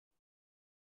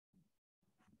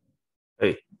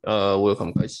Hey,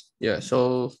 welcome guys. Yeah,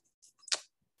 so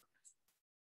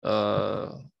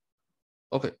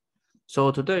okay.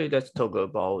 So today let's talk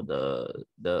about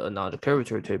the another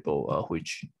character table,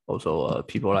 which also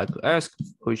people like to ask,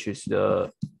 which is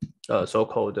the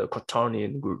so-called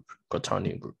quaternion group.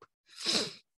 Quaternion group.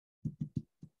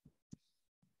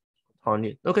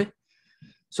 Quaternion. Okay.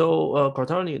 So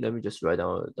quaternion, let me just write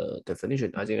down the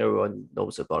definition. I think everyone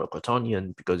knows about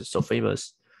quaternion because it's so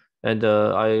famous. And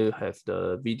I have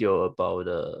the video about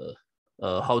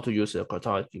how to use a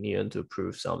quaternion to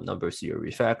prove some number theory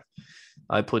fact.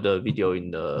 I put a video in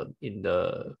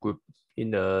the group in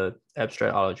the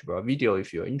abstract algebra video.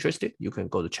 If you're interested, you can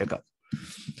go to check out.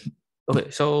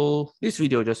 Okay, so this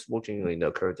video just working in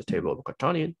the character table of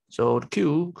quaternion. So the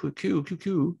Q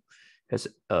has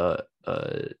a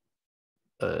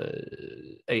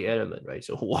element, right?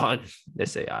 So one,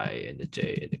 let's say I and the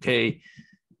J and the K,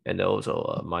 and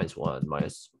also -1,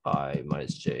 -I,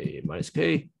 -J,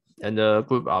 -K, and the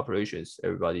group operations,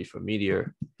 everybody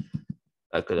familiar,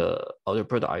 like the outer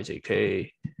product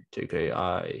IJK,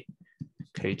 JKI,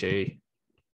 KJ,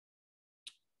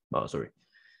 sorry,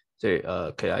 say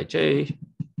KIJ,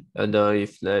 and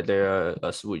if there are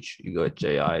a switch, you got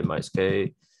JI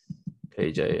 -K,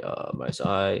 KJ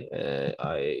 -I, and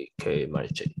IK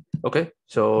 -J. Okay,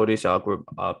 so these are group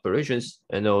operations,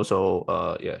 and also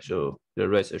yeah, so the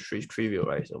rest is trivial,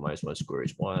 right? So -1 square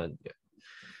is 1. Yeah.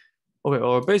 Okay,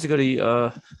 or basically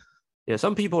yeah,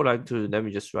 some people like to, let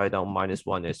me just write down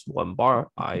 -1 as 1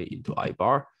 bar, I into I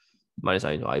bar,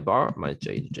 -I into I bar,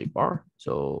 -J into J bar,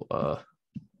 so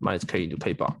 -K into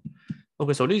K bar.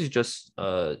 Okay, so this is just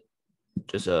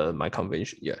my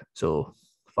convention. Yeah, so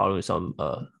following some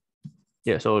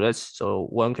yeah, so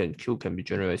one Q can be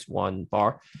generated as 1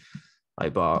 bar, I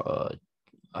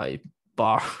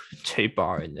bar, J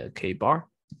bar, and K bar.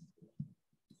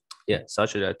 Yeah,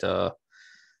 such that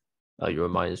your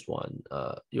 -1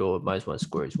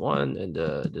 square is 1, and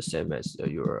the same as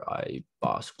your I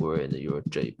bar square and your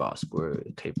J bar square,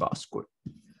 K bar square.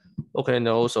 Okay, and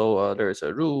also there's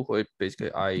a rule where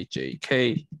basically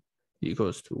IJK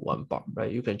equals to 1 bar,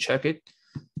 right? You can check it.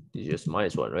 It's just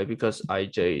 -1, right? Because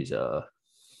IJ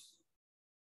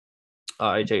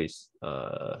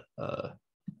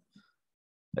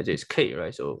is K,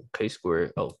 right? So K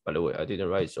square. Oh, by the way, I didn't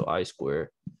write. So I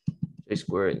square, J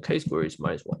square, and K square is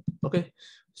 -1. Okay,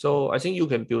 so I think you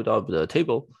can build up the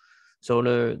table. So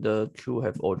the Q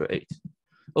have order 8.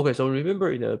 Okay, so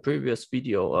remember in the previous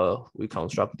video, we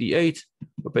construct D8,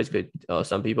 but basically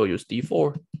some people use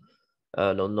D4.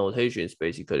 No notation is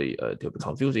basically to be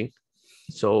confusing.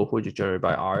 So which is generated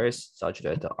by RS such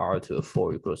that the R to the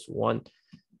 4 equals 1,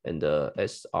 and the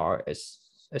SRS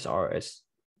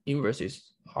inverse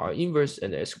is R inverse,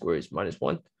 and S square is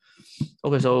 -1.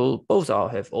 Okay, so both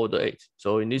have order 8.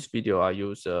 So in this video, I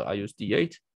use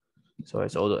D8, so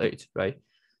it's order 8, right?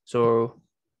 So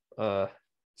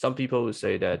some people would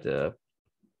say that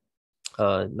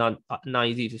not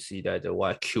easy to see that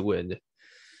why Q and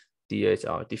D8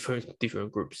 are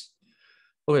different groups.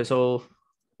 Okay, so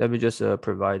let me just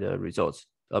provide the results.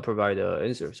 Provide the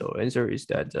answer. So answer is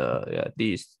that yeah,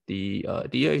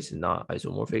 D8 is not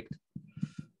isomorphic.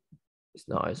 It's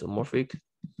not isomorphic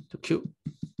to Q.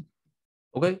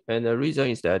 Okay, and the reason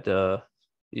is that the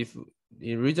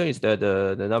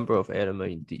number of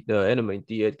element in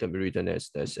D8 can be written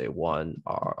as, let's say,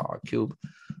 1R cube,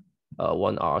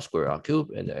 1R square R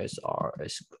cube, and SR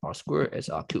square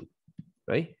SR cube,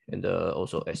 right? And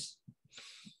also S.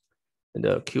 And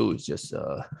the Q is just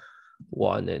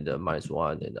 1 and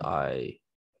 -1 and I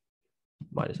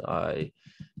minus I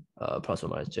plus or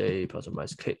minus J plus or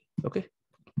minus K. Okay.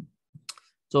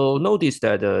 So notice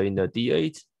that in the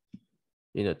D8,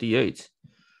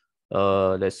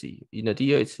 let's see, in the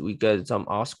D8 we get some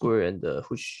R square and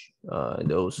which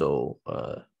and also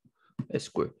S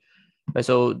square. And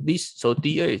so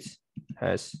D8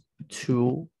 has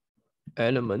 2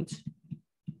 elements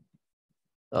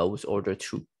with order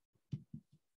 2.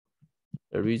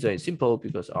 The reason is simple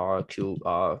because R cube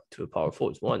R to the power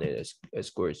 4 is 1 and S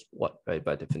square is 1, right,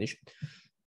 by definition.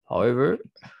 However,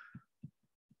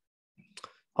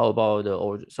 how about the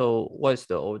order? So what's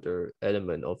the order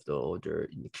element of the order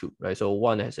in the cube, right? So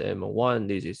 1 has element 1,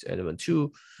 this is element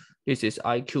 2, this is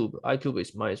I cube. I cube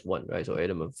is -1, right? So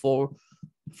element 4,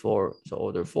 so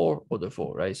order 4,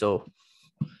 right? So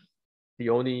the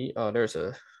only there's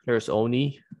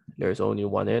only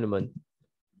one element.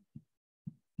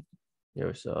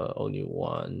 There's only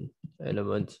one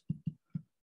element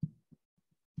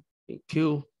in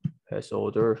Q has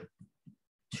order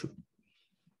 2.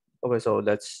 Okay, so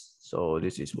this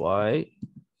is why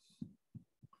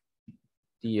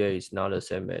dA is not the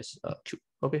same as Q.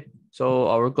 Okay, so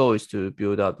our goal is to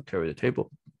build up a character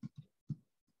table.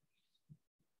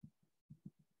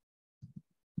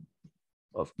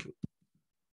 Of Q.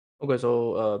 Okay,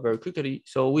 so very quickly,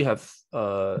 so we have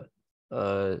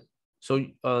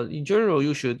in general,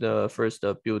 you should first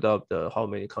build up the how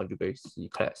many conjugates in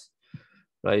class,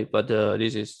 right? But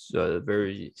this is a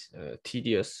very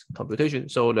tedious computation.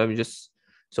 So let me just,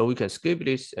 so we can skip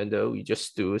this and we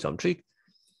just do some trick.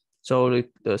 So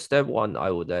the step one,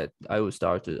 I would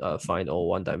start to find all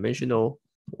one-dimensional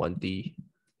 1D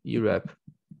EREP.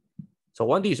 So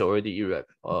 1D is already EREP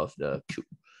of the Q.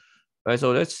 Right,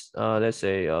 so let's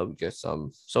say we get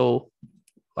some. So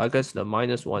I guess the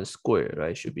 -1 square,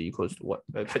 right, should be equals to what?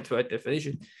 Right, by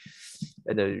definition,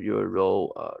 and then your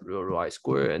rho I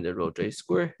square and the rho j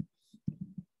square,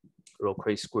 rho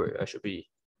k square. That should be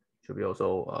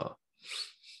also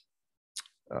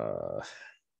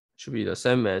should be the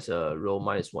same as rho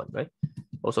 -1, right?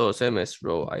 Also the same as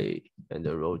rho I and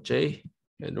the rho j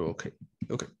and rho k.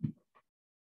 Okay.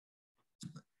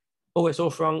 Okay, so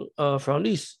from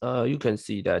this, you can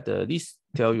see that this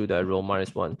tell you that rho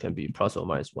 -1 can be plus or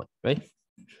minus 1, right?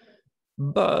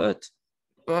 But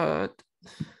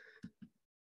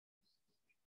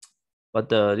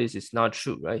this is not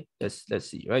true, right? Let's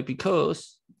see, right?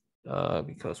 Because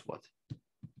what?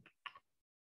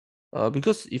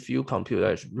 Because if you compute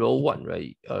as rho 1,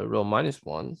 right? Rho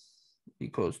 -1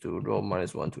 equals to rho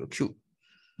 -1 to a cube,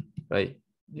 right?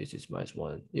 This is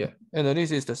 -1, yeah. And then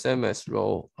this is the same as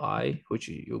rho I, which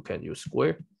you can use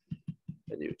square,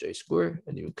 and you j square,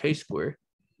 and you k square.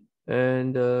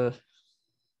 And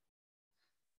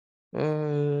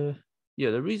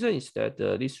yeah, the reason is that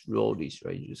this rho this,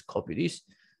 right? You just copy this.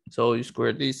 So you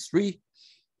square this 3,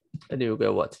 and you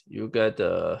get what? You get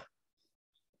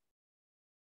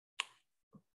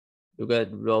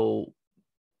rho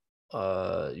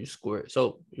you square.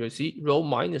 So you see rho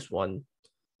 -1.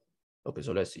 Okay,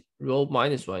 so let's see. Rho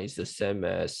 -1 is the same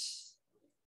as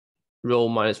rho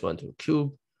 -1 to the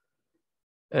cube.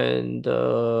 And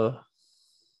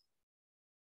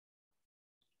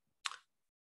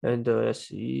let's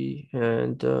see,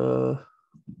 and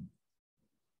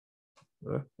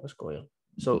what's going on?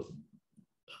 So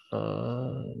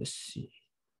let's see.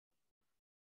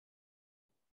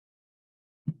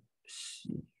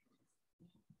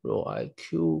 Rho I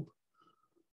cube,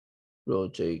 rho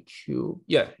j cube.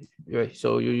 Yeah, right.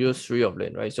 So you use 3 of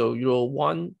them, right? So rho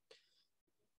 1,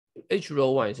 h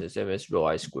rho 1 is the same as rho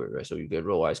I squared, right? So you get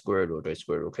rho I squared, rho j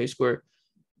squared, rho k squared.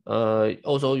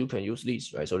 Also you can use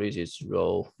this, right? So this is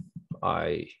rho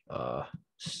I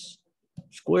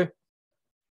square.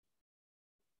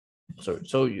 Sorry,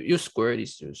 so you square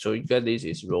this, so you get this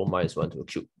is rho -1 to the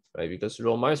cube, right? Because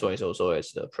rho -1 is also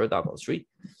as the product of 3.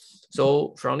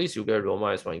 So from this you get rho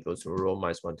 -1 equals to rho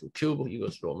 -1 to cube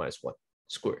equals rho -1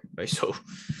 square, right? So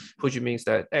which means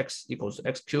that x equals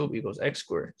x cube equals x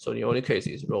squared. So the only case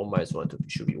is rho -1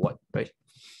 should be 1, right?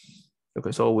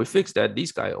 Okay, so we fix that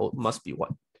this guy must be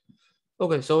 1.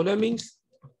 Okay, so that means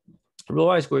rho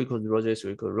I squared equals rho j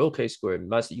squared equals rho k squared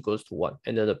must equals to 1,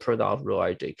 and then the product of rho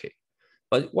I j k.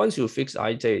 But once you fix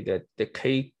ij, that the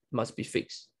k must be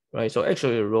fixed, right? So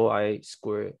actually rho I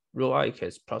squared, rho I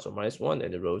has plus or minus 1,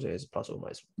 and the rho j is plus or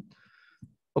minus 1.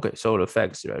 Okay, so the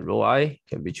facts, right? Rho I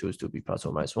can be chosen to be plus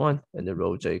or minus 1, and the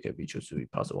rho j can be chosen to be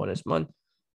plus or minus 1.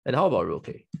 And how about rho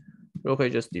k? Rho k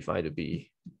just defined to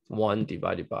be 1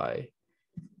 divided by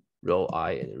rho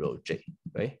I and rho j,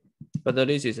 right? But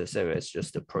this is the same as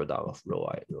just the product of rho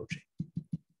I and rho j.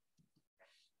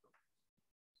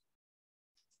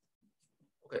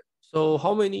 Okay, so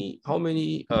how many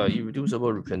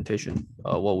irreducible representation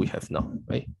what we have now,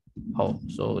 right?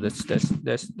 So let's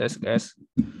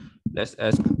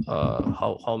ask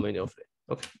how many of them.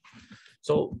 Okay,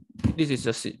 so this is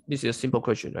a simple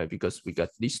question, right? Because we got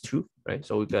these 2, right?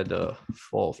 So we got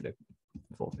 4 of them.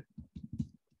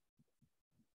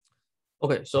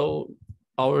 Okay, so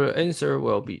our answer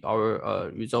will be,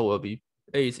 our result will be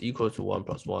A is equal to 1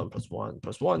 plus 1 plus 1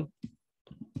 plus 1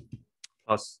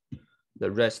 plus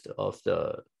the rest of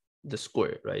the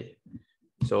square, right?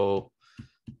 So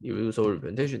irreducible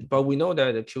representation, but we know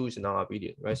that the Q is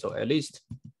non-abelian, right? So at least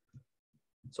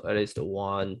the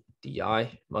 1 di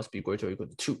must be greater or equal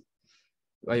to 2,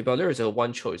 right? But there is a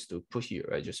one choice to put here,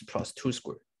 right? Just plus 2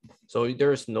 squared. So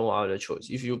there is no other choice.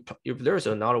 If there's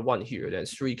another 1 here, then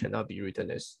 3 cannot be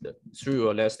written as 3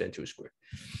 or less than 2 squared.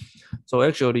 So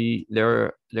actually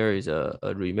there is a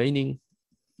remaining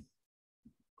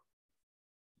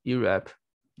EREP,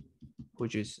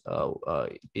 which is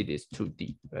it is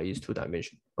 2D, right? It's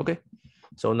 2-dimensional. Okay,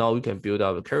 so now we can build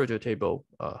up a character table.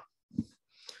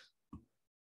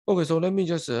 Okay, so let me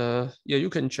just yeah, you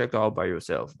can check out by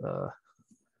yourself.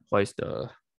 What is the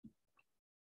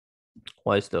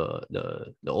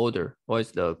order? What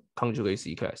is the conjugate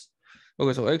C class?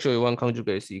 Okay, so actually one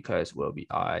conjugate C class will be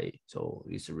I. So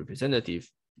it's a representative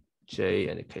J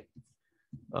and K.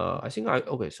 I think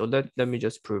okay. So let me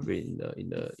just prove it in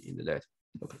the letter.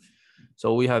 Okay,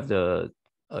 so we have the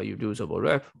irreducible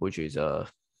rep, which is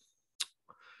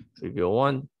trivial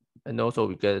one, and also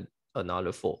we get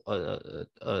another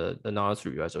another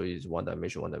three, right? So it's one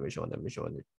dimension.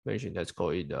 Let's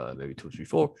call it maybe 2, 3,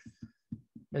 4,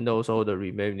 and also the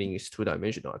remaining is two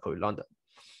dimensional. I call it lambda.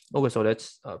 Okay, so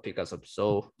let's pick us up.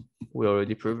 So we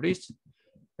already proved this,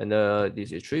 and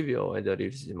this is trivial, and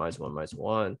this is -1, -1,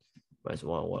 -1, 1,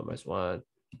 -1, 1,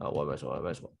 -1,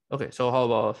 -1. Okay, so how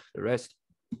about the rest?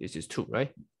 This is 2,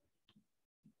 right?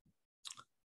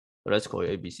 So let's call it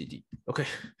A, B, C, D. Okay,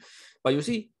 but you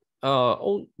see,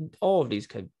 all of these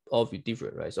can all be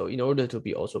different, right? So in order to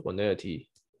be orthogonality,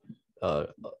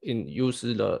 use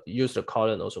the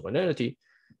column orthogonality,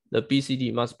 the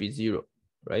BCD must be 0,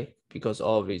 right? Because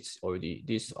all of it's already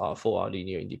these are 4 are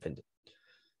linear independent.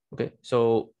 Okay,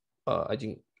 so I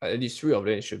think at least 3 of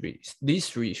them should be, these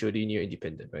 3 should linear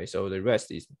independent, right? So the rest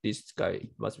is this guy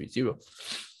must be 0.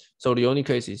 So the only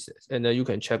case is, and then you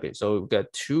can check it. So we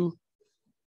get 2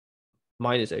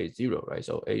 minus A is 0, right?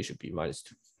 So A should be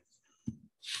 -2.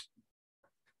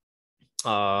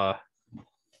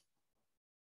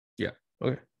 Yeah,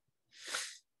 okay.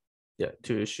 Yeah,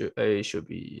 A should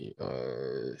be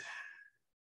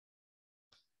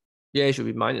yeah, it should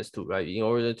be -2, right? In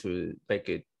order to make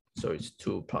it so it's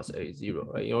 2 plus A is 0,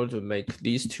 right? In order to make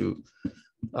these two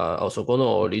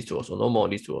orthogonal, or these two orthonormal,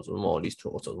 these two orthonormal, these two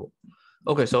orthonormal.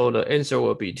 Okay, so the answer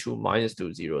will be 2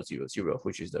 -2, 0, 0, 0,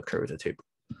 which is the character table.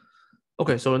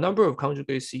 Okay, so the number of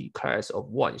conjugate C class of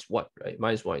 1 is 1, right?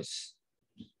 -1 is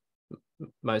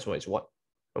 1.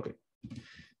 Okay,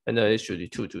 and then it should be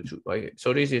 2, 2, 2. Okay,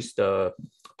 so this is the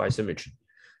bisymmetry.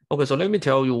 Okay, so let me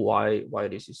tell you why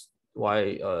this is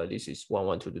 1,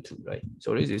 1, 2 to 2, right?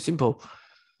 So this is simple.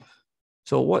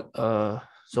 So what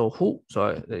so who,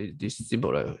 sorry, this is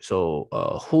simple, right? So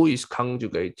who is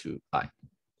conjugate to I?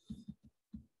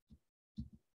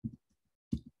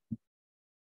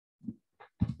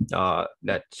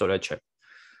 Let's check.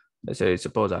 Let's say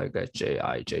suppose I get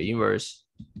J inverse,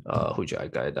 which I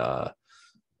get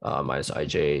minus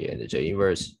ij, and the J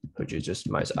inverse, which is just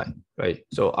minus I, right?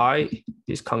 So I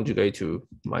is conjugate to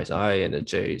minus I, and the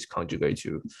J is conjugate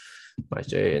to minus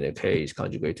J, and the K is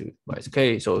conjugate to minus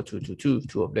K. So 2, 2, 2,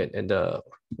 2 of them, and the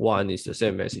 1 is the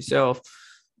same as itself.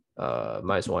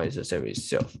 -1 is the same as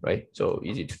itself, right? So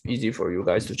easy for you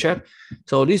guys to check.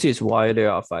 So this is why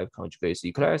there are 5 conjugate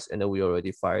C class, and then we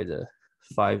already find the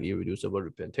 5 irreducible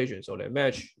representation. So that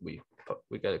match, we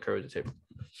get a character table.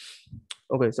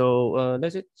 Okay, so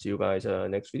that's it. See you guys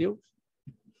next video.